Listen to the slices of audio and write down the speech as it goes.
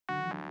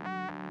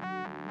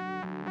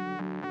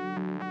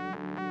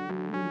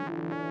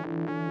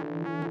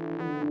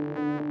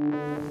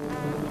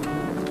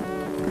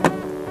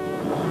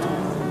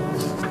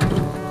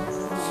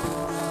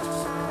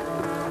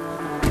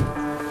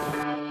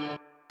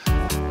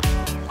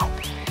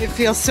It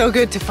feels so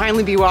good to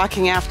finally be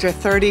walking after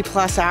 30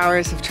 plus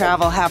hours of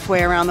travel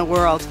halfway around the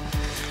world.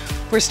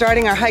 We're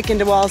starting our hike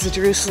into Walls of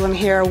Jerusalem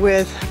here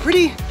with a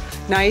pretty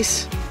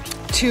nice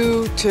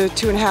 2 to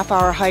 2.5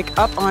 hour hike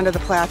up onto the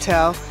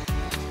plateau.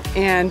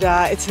 And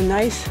it's a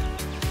nice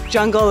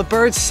jungle. The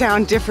birds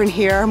sound different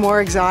here,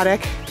 more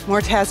exotic,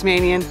 more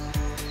Tasmanian.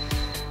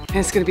 And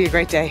it's gonna be a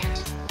great day.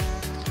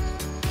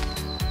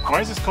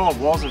 Why is this called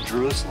Walls of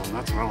Jerusalem?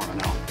 That's what I want to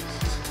know.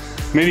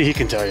 Maybe he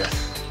can tell you.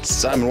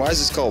 Simon, why is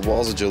this called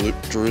Walls of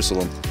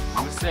Jerusalem?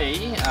 We'll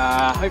see.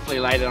 Hopefully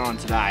later on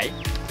today,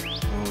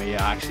 when we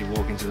actually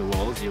walk into the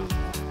walls,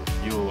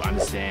 you'll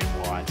understand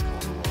why it's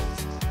called the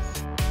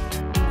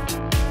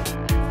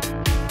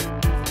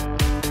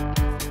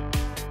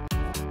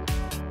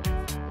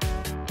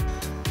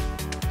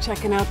walls.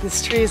 Checking out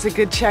this tree is a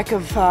good check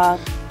of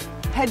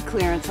head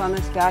clearance on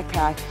this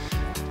backpack.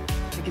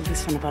 I give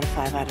this one about a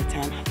 5 out of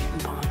 10. I'm getting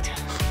bonked.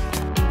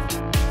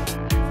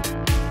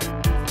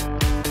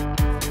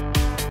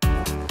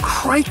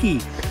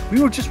 Crikey! We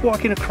were just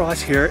walking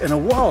across here and a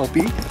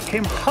wallaby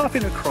came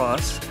hopping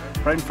across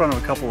right in front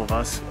of a couple of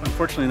us.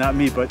 Unfortunately not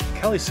me, but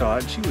Kelly saw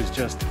it and she was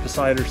just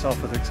beside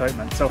herself with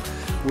excitement. So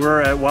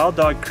we're at Wild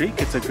Dog Creek.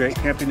 It's a great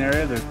camping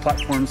area. There's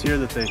platforms here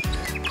that they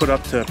put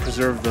up to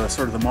preserve the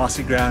sort of the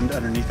mossy ground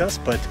underneath us,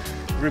 but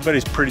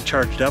everybody's pretty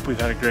charged up.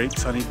 We've had a great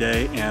sunny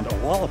day and a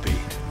wallaby.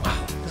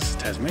 Wow, this is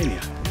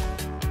Tasmania.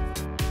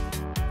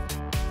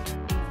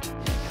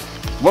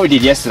 What we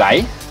did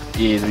yesterday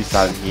is we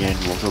started here and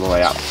walked all the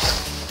way up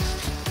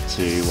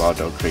to Wild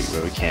Dog Creek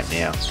where we camp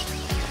now.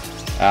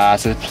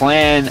 So the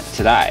plan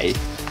today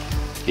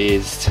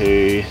is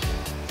to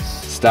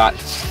start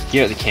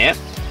here at the camp,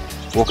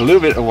 walk a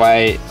little bit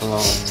away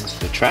along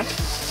the track,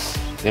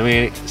 then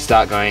we're going to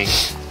start going,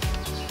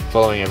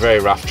 following a very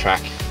rough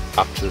track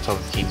up to the top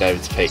of King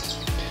David's Peak.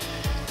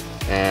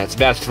 It's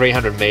about a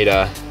 300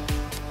 metre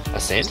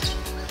ascent,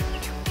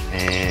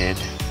 and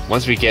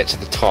once we get to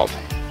the top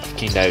of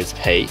King David's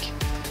Peak,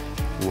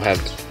 we'll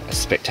have a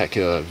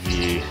spectacular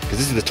view, because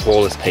this is the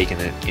tallest peak in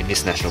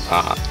this national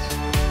park.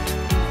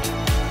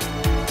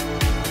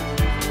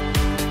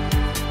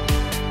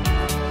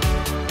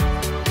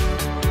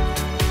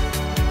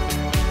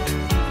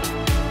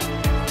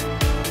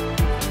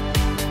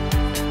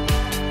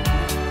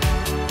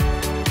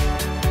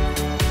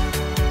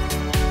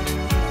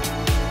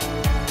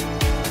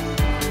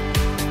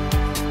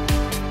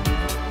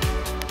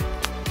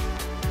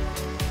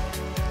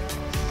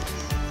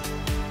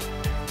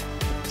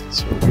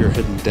 So we're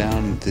heading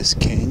down this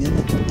canyon,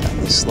 down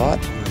this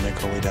slot. We're gonna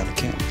make our way down to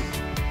camp.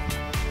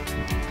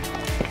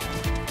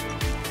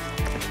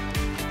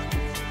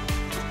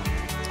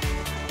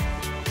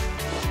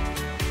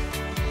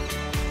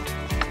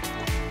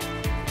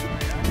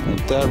 And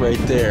that right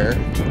there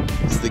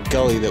is the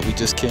gully that we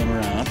just came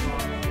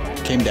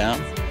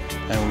down,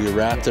 and we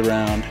wrapped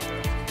around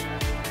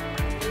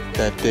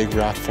that big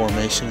rock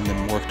formation and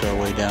then worked our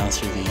way down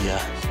through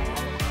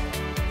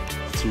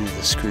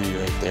the scree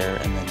right there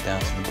and then down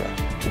to the brow.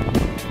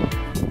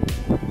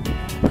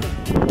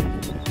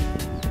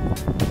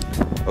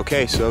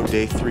 Okay, so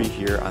day 3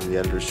 here on the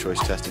Editor's Choice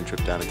testing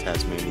trip down to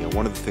Tasmania.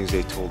 One of the things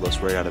they told us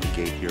right out of the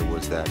gate here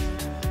was that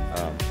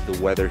the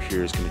weather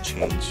here is going to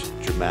change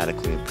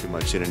dramatically and pretty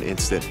much in an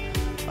instant.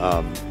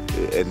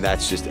 And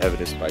that's just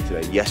evidenced by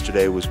today.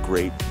 Yesterday was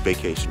great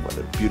vacation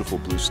weather, beautiful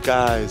blue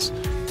skies,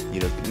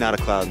 you know, not a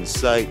cloud in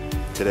sight.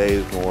 Today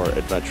is more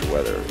adventure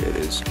weather. It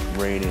is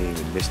raining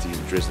and misty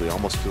and drizzly.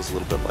 Almost feels a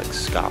little bit like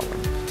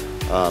Scotland.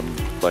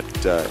 But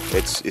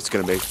it's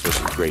going to make for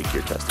some great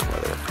gear testing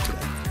weather today.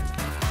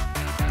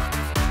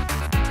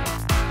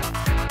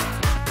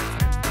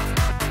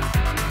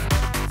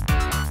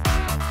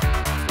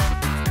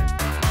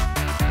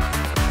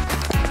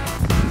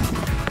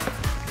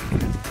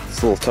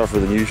 It's a little tougher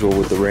than usual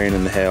with the rain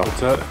and the hail. What's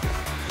that?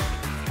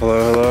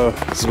 Hello, hello.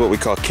 This is what we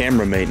call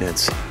camera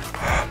maintenance.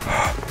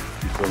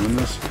 You filming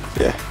this?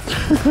 Yeah.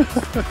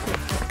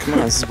 Come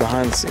on, this is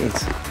behind the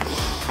scenes.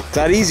 It's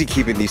not easy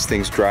keeping these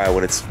things dry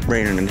when it's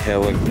raining and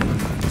hailing,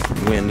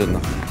 wind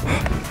and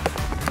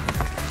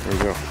there we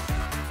go.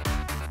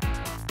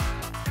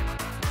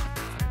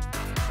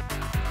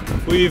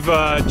 We've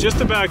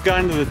just about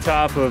gotten to the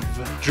top of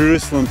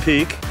Jerusalem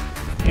Peak,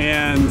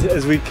 and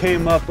as we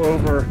came up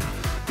over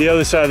the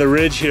other side of the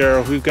ridge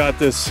here, we've got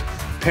this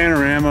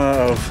panorama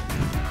of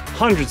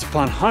hundreds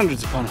upon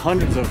hundreds upon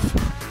hundreds of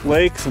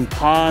lakes and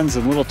ponds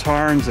and little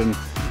tarns and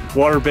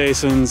water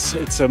basins.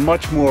 It's a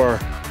much more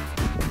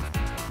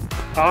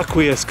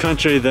aqueous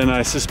country than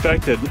I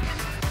suspected.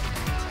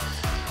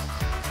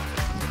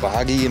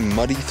 Boggy and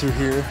muddy through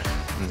here,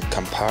 and the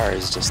Campari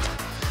is just,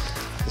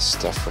 this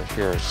stuff right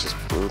here is just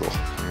brutal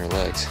on your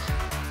legs.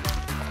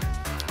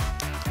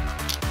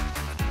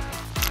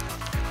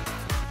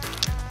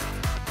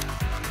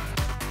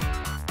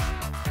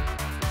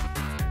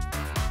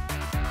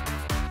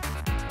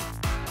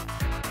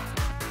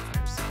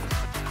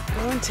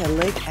 Going to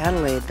Lake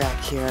Adelaide back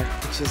here,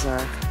 which is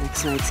our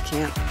next night's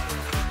camp.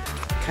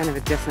 Kind of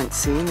a different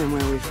scene than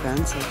where we've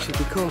been, so it should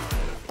be cool.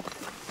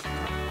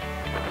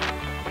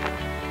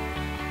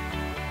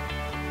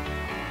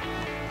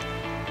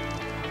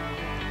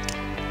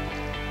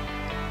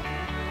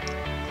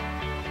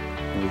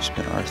 we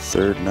spent our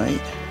third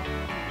night.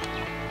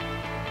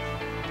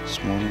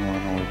 This morning we're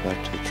on our way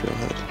back to the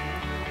trailhead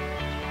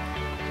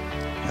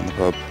and the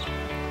pub.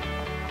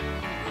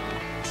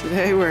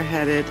 Today we're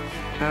headed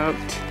out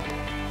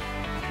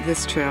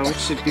this trail, which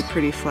should be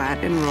pretty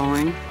flat and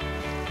rolling,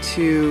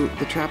 to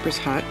the Trapper's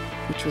Hut,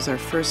 which was our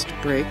first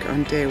break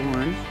on day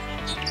one,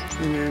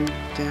 and then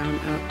down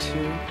out to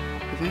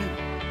the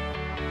van.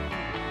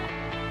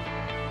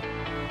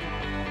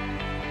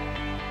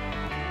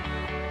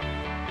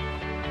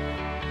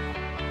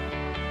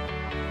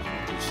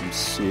 There's some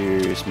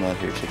serious mud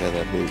here. Check out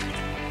that boot.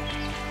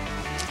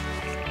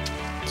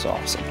 It's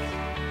awesome.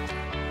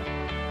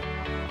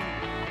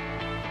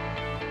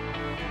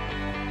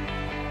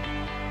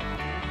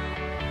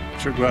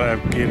 Sure glad I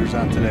have gaiters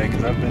on today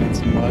because I've been in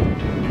some mud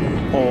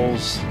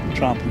holes,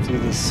 tromping through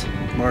this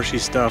marshy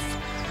stuff.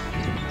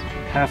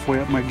 Halfway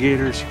up my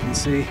gaiters, you can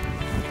see,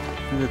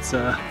 and it's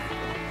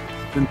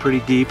been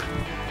pretty deep,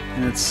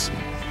 and it's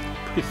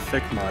pretty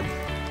thick mud.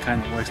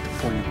 Kind of likes to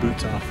pull your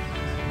boots off.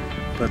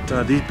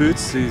 But these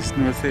boots, these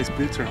North Face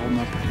boots, are holding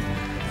up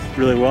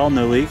really well.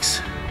 No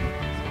leaks.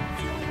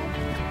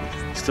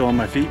 Still on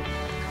my feet.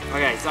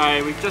 Okay,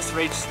 so we've just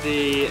reached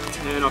the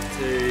turn off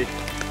to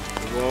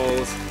the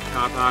Walls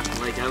car park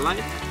in Lake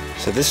Adelaide.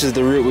 So this is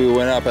the route we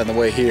went up on the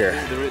way here.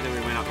 The route that we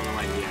went up on the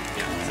way here.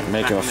 Yeah. So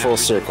Making a full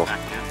circle.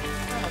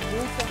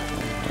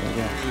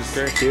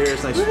 Cheers.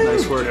 Cheers.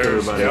 Nice work,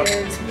 everybody. Yep.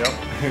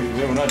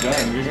 We're not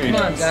done. Come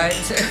on,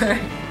 guys.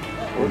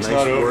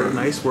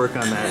 Nice work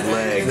on that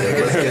leg.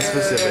 Let's get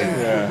specific.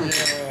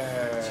 Yeah.